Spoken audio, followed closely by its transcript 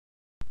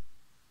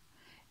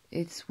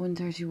It's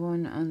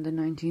 1:31 on the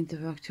 19th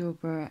of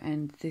October,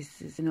 and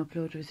this is an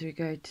upload with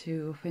regard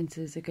to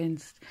offences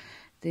against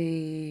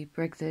the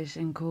Brexit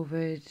and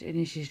COVID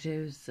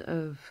initiatives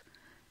of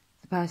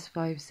the past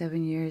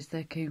 5-7 years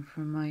that came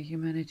from my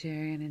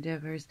humanitarian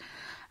endeavours.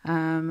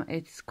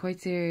 It's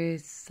quite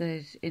serious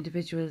that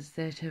individuals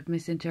that have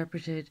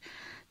misinterpreted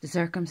the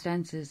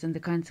circumstances and the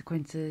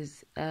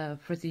consequences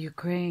for the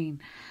Ukraine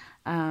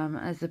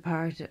as a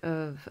part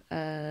of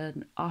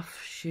an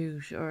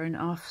offshoot or an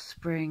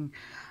offspring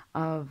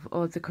of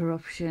all the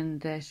corruption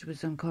that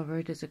was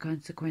uncovered as a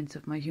consequence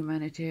of my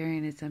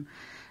humanitarianism.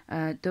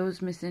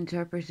 Those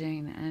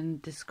misinterpreting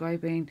and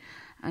describing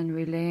and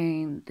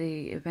relaying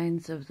the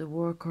events of the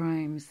war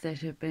crimes that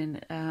have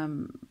been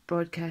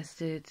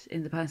broadcasted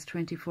in the past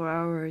 24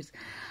 hours,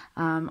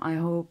 I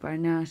hope are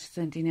not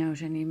sending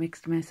out any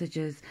mixed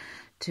messages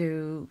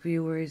to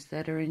viewers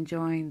that are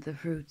enjoying the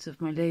fruits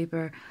of my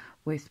labour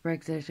with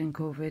Brexit and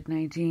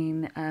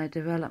COVID-19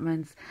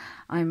 developments.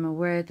 I'm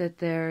aware that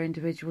there are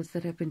individuals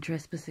that have been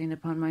trespassing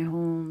upon my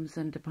homes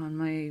and upon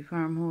my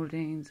farm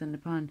holdings and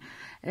upon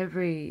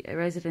every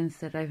residence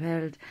that I've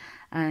held,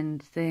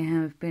 and they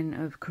have been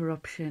of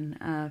corruption.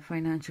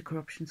 Financial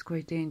corruption is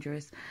quite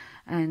dangerous,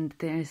 and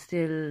they're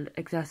still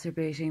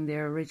exacerbating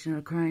their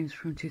original crimes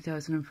from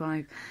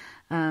 2005.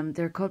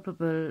 They're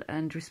culpable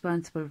and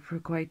responsible for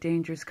quite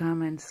dangerous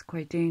comments,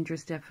 quite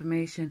dangerous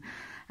defamation,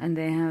 and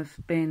they have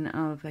been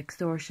of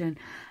extortion.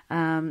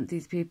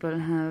 These people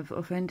have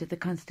offended the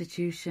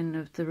Constitution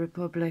of the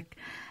Republic,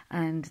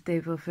 and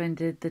they've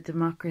offended the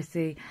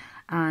democracy,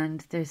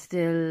 and they're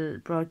still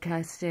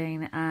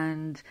broadcasting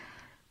and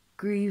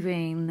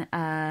grieving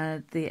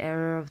the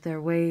error of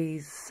their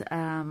ways,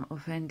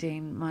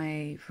 offending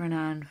my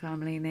Fernan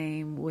family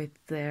name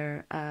with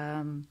their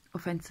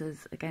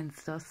offences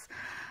against us,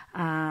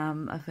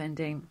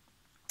 offending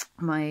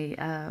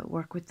my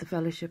work with the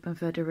Fellowship and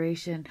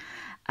Federation.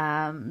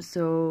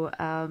 So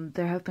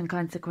there have been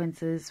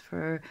consequences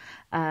for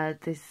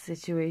this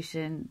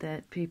situation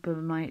that people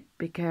might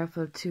be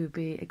careful to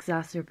be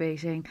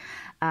exacerbating.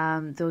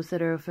 Those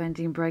that are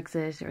offending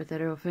Brexit or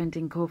that are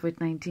offending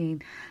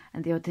COVID-19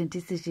 and the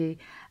authenticity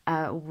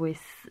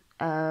with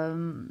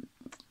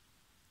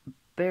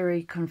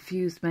very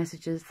confused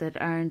messages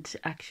that aren't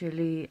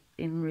actually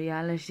in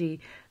reality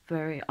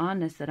very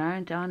honest, that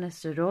aren't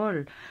honest at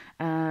all.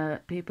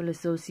 People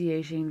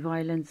associating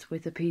violence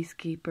with a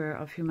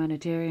peacekeeper of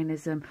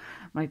humanitarianism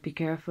might be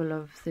careful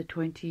of the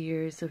 20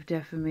 years of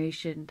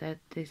defamation that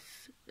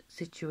this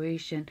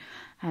situation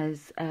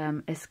has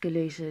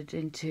escalated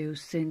into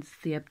since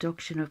the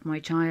abduction of my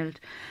child.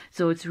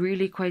 So it's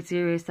really quite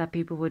serious that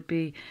people would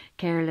be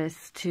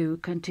careless to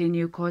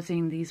continue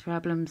causing these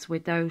problems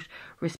without